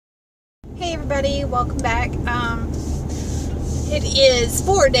everybody, welcome back. It is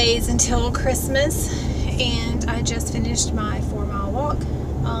 4 days until Christmas and I just finished my 4-mile walk.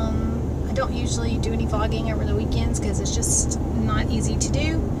 I don't usually do any vlogging over the weekends because it's just not easy to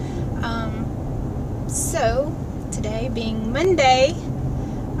do. So today being Monday,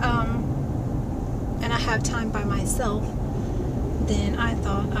 and I have time by myself, then I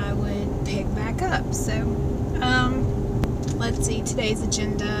thought I would pick back up. So let's see, today's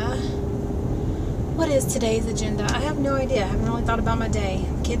agenda. What is today's agenda? I have no idea. I haven't really thought about my day.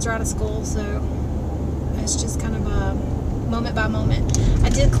 The kids are out of school, so it's just kind of a moment by moment. I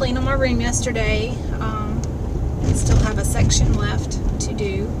did clean on my room yesterday. I still have a section left to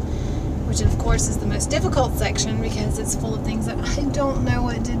do, which of course is the most difficult section because it's full of things that I don't know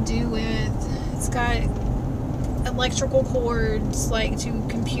what to do with. It's got electrical cords like to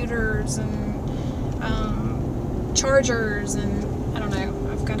computers and chargers, and I don't know.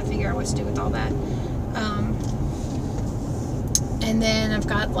 I've got to figure out what to do with all that. And then I've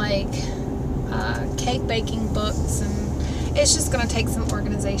got like cake baking books, and it's just going to take some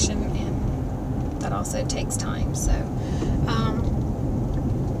organization, and that also takes time. So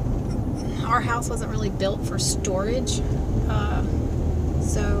our house wasn't really built for storage,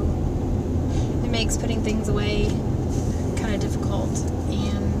 so it makes putting things away kind of difficult,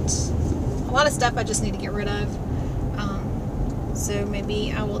 and a lot of stuff I just need to get rid of. So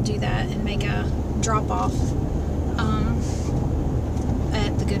maybe I will do that and make a drop-off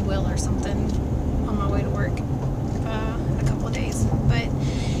at the Goodwill or something on my way to work in a couple of days. But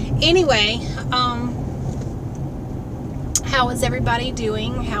anyway, how is everybody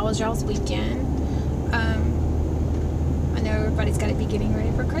doing? How was y'all's weekend? I know everybody's got to be getting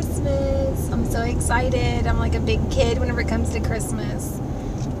ready for Christmas. I'm so excited. I'm like a big kid whenever it comes to Christmas.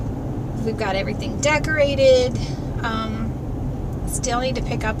 We've got everything decorated. Still need to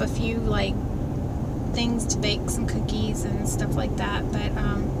pick up a few like things to bake, some cookies and stuff like that, but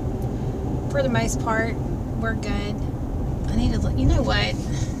for the most part we're good. I need to look, you know what, I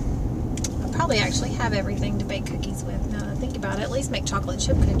probably actually have everything to bake cookies with now that I think about it. At least make chocolate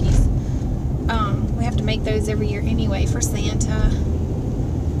chip cookies. We have to make those every year anyway for Santa.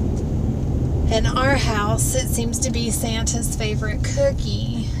 In our house it seems to be Santa's favorite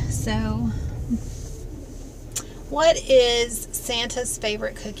cookie. So what is Santa's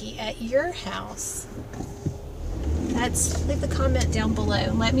favorite cookie at your house? Leave a comment down below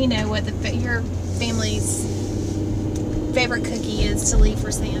and let me know what your family's favorite cookie is to leave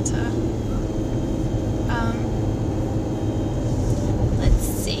for Santa. Let's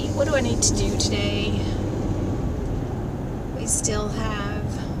see, what do I need to do today? We still have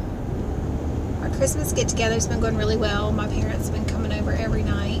our Christmas get-together's been going really well. My parents have been coming over every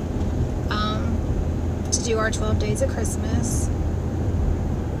night to do our 12 days of Christmas,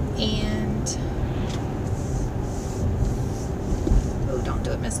 and oh, don't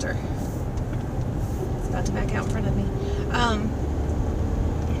do it, mister. It's about to back out in front of me.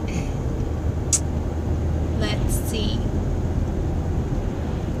 Let's see.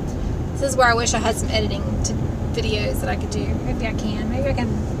 This is where I wish I had some editing to videos that I could do. Maybe I can. Maybe I can.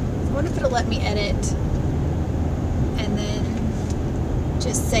 I wonder if it'll let me edit and then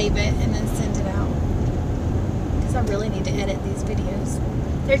just save it and then send it out. I really need to edit these videos.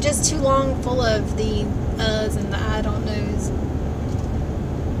 They're just too long, full of the uhs and the I don't knows.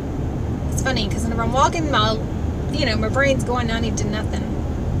 It's funny because whenever I'm walking, my brain's going 90 to nothing.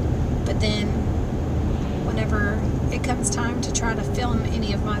 But then whenever it comes time to try to film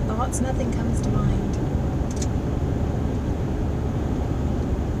any of my thoughts, nothing comes to mind.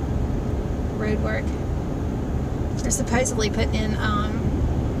 Road work. They're supposedly putting in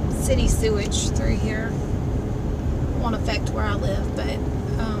city sewage through here. Won't affect where I live, but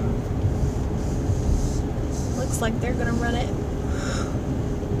looks like they're gonna run it.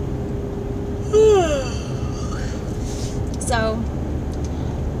 So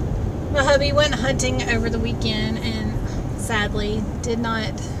my hubby went hunting over the weekend and sadly did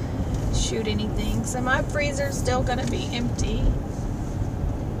not shoot anything, so my freezer's still gonna be empty.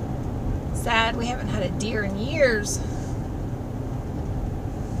 Sad, we haven't had a deer in years,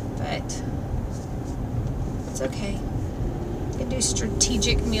 but it's okay. I can do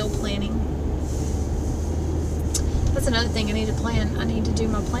strategic meal planning. That's another thing I need to plan. I need to do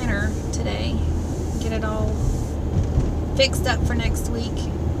my planner today. Get it all fixed up for next week.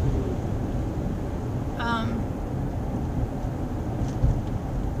 I've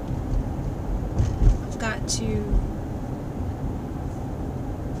got to,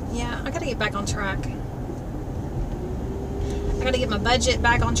 I gotta get back on track. I gotta get my budget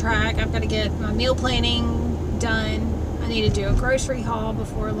back on track. I've got to get my meal planning done. I need to do a grocery haul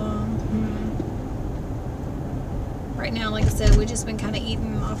before long. right now, like I said, we've just been kind of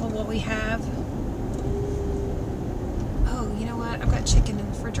eating off of what we have. Oh, you know what? I've got chicken in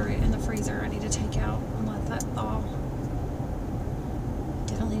the refrigerator, in the freezer. I need to take out and let that thaw.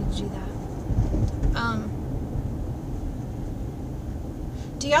 Definitely need to do that.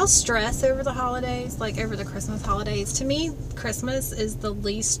 Do y'all stress over the holidays, like over the Christmas holidays? To me, Christmas is the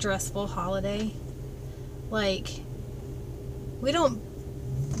least stressful holiday. Like, we don't,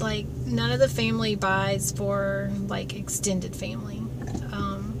 like, none of the family buys for, like, extended family.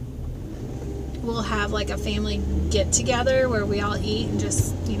 We'll have, like, a family get-together where we all eat and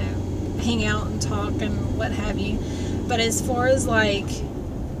just, you know, hang out and talk and what have you. But as far as, like,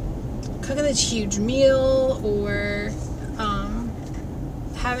 cooking this huge meal or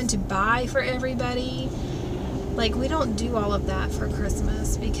having to buy for everybody, like, we don't do all of that for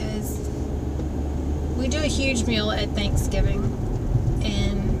Christmas, because we do a huge meal at Thanksgiving,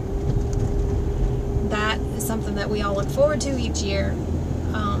 and that is something that we all look forward to each year.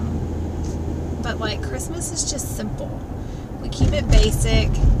 But like, Christmas is just simple. We keep it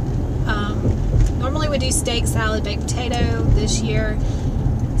basic. Normally we do steak, salad, baked potato. This year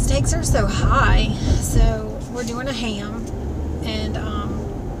steaks are so high, so we're doing a ham, and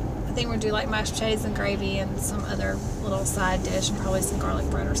I think we're gonna do like mashed potatoes and gravy and some other little side dish, and probably some garlic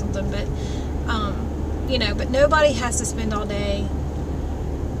bread or something. But you know, but nobody has to spend all day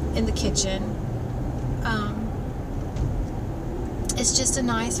in the kitchen. It's just a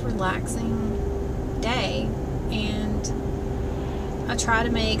nice, relaxing day, and I try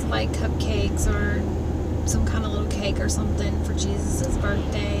to make like cupcakes or some kind of little cake or something for Jesus'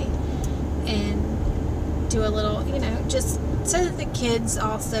 birthday, and do a little, you know, just so that the kids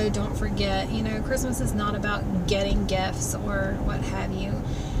also don't forget, you know, Christmas is not about getting gifts or what have you.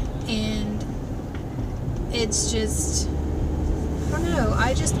 And it's just, I don't know,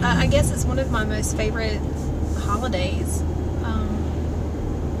 I guess it's one of my most favorite holidays.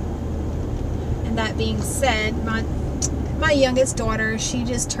 And that being said, my youngest daughter, she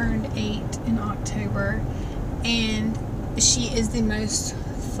just turned 8 in October, and she is the most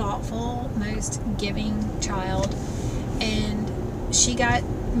thoughtful, most giving child. And she got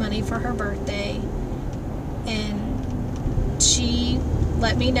money for her birthday, and she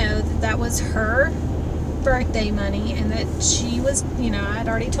let me know that that was her birthday money, and that she was, you know, I had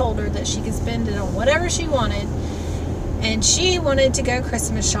already told her that she could spend it on whatever she wanted, and she wanted to go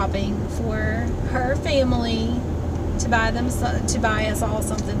Christmas shopping for her family, to buy us all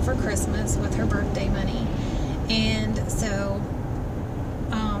something for Christmas with her birthday money. And so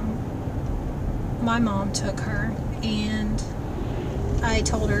my mom took her, and I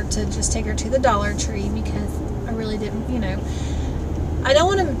told her to just take her to the Dollar Tree, because I really didn't, you know, I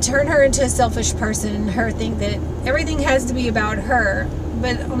don't want to turn her into a selfish person and her think that everything has to be about her.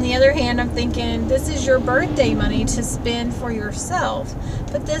 But on the other hand, I'm thinking, this is your birthday money to spend for yourself,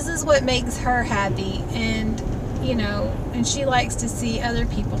 but this is what makes her happy, and you know, and she likes to see other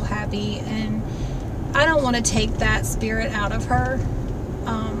people happy, and I don't want to take that spirit out of her.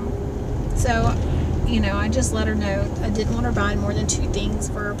 So, you know, I just let her know I didn't want her buying more than 2 things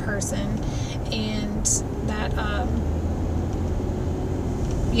for a person, and that,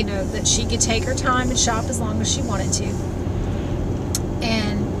 you know, that she could take her time and shop as long as she wanted to.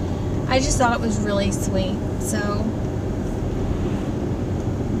 And I just thought it was really sweet. So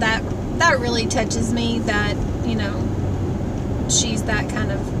that really touches me, that, you know, she's that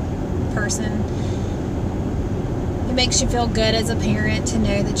kind of person. It makes you feel good as a parent to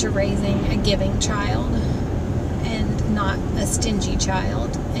know that you're raising a giving child and not a stingy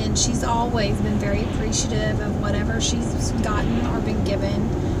child. And she's always been very appreciative of whatever she's gotten or been given.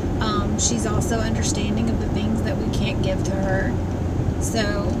 She's also understanding of the things that we can't give to her.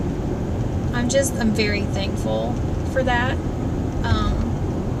 So I'm very thankful for that.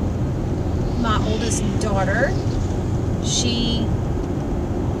 My oldest daughter, she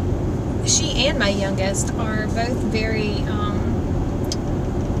and my youngest are both very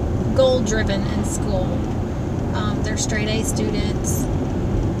goal-driven in school. They're straight A students.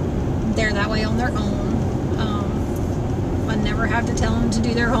 They're that way on their own. I never have to tell them to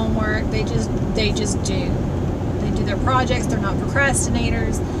do their homework. They just do. They do their projects. They're not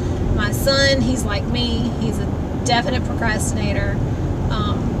procrastinators. My son, he's like me. He's a definite procrastinator.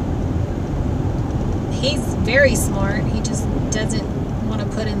 He's very smart. He just doesn't want to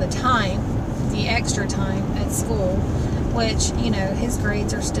put in the time, the extra time at school, which, you know, his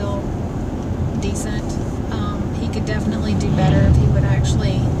grades are still decent. He could definitely do better if he would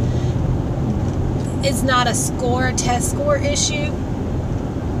actually. It's not a test score issue.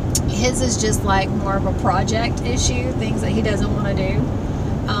 His is just like more of a project issue, things that he doesn't want to do.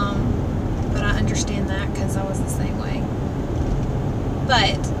 But I understand that, because I was the same way.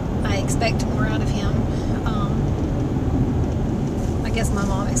 but I expect more out of him. I guess my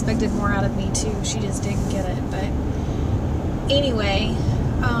mom expected more out of me too. She just didn't get it. But anyway,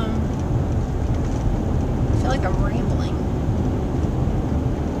 I feel like I'm rambling.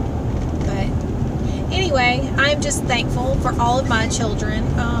 But anyway, I'm just thankful for all of my children.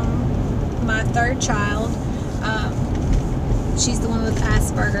 My third child, she's the one with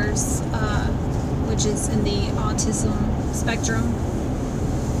Asperger's, which is in the autism spectrum.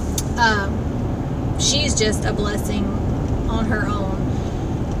 She's just a blessing on her own.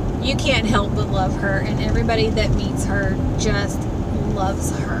 You can't help but love her, and everybody that meets her just loves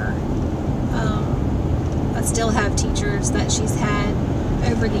her. I still have teachers that she's had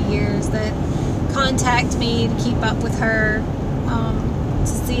over the years that contact me to keep up with her, to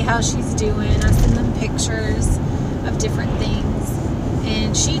see how she's doing. I send them pictures of different things,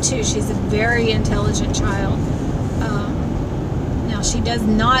 and she too, she's a very intelligent child. Now she does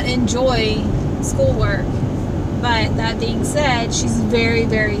not enjoy schoolwork, but that being said, she's very,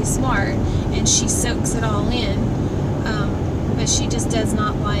 very smart, and she soaks it all in. But she just does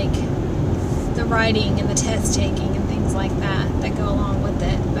not like the writing and the test taking and things like that go along with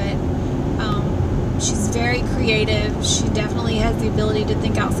it. But she's very creative. She definitely has the ability to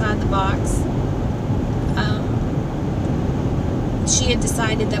think outside the box. She had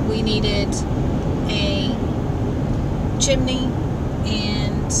decided that we needed a chimney,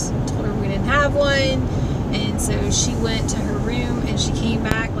 and told her we didn't have one. And so she went to her room, and she came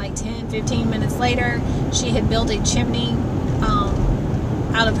back like 10-15 minutes later. She had built a chimney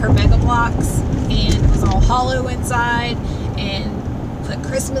out of her Mega Blocks, and it was all hollow inside, and put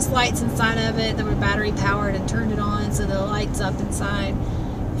Christmas lights inside of it that were battery powered, and turned it on so the lights up inside.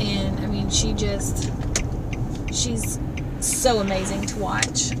 And I mean, she's so amazing to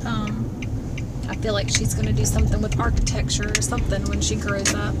watch. I feel like she's going to do something with architecture or something when she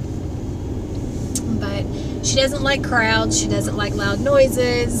grows up. But she doesn't like crowds. She doesn't like loud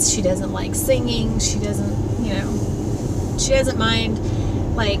noises. She doesn't like singing. She doesn't, she doesn't mind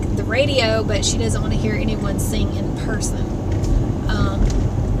like the radio, but she doesn't want to hear anyone sing in person.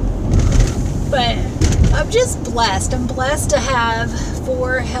 But I'm just blessed. I'm blessed to have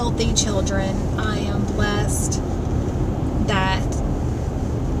 4 healthy children. I am blessed that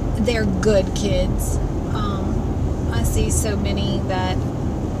they're good kids. I see so many that,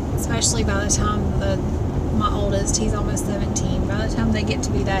 especially by the time my oldest, he's almost 17, by the time they get to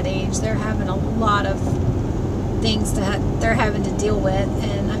be that age, they're having a lot of things they're having to deal with,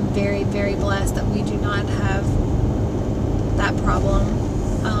 and I'm very, very blessed that we do not have that problem.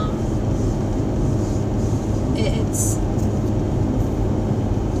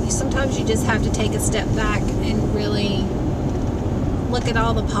 Sometimes you just have to take a step back and really look at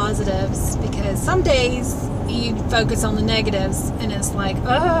all the positives, because some days you focus on the negatives and it's like,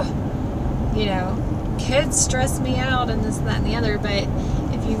 kids stress me out and this, that, and the other. But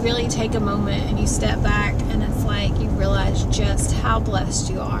if you really take a moment and you step back, and it's like you realize just how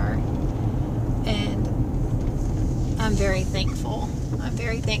blessed you are. And I'm very thankful. I'm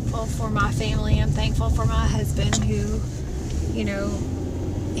very thankful for my family. I'm thankful for my husband, who,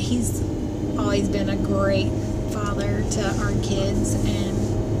 he's always been a great father to our kids, and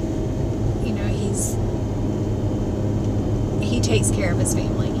he takes care of his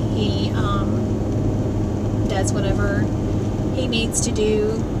family. He does whatever he needs to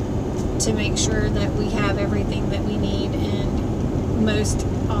do to make sure that we have everything that we need, and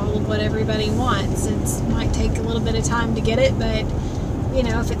all of what everybody wants. It might take a little bit of time to get it, but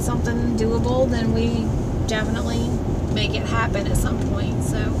if it's something doable, then we definitely make it happen at some point.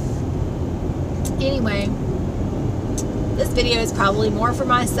 So anyway, this video is probably more for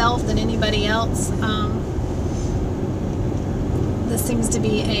myself than anybody else. This seems to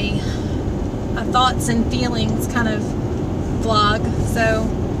be a thoughts and feelings kind of vlog, so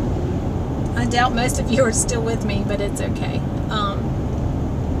I doubt most of you are still with me, but it's okay.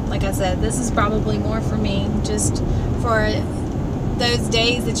 Like I said, this is probably more for me, just for those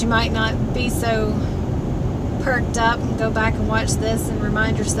days that you might not be so perked up, and go back and watch this and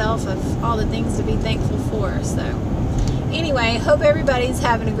remind yourself of all the things to be thankful for. So anyway, hope everybody's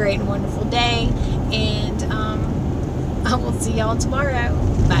having a great and wonderful day, and I will see y'all tomorrow.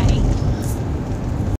 Bye.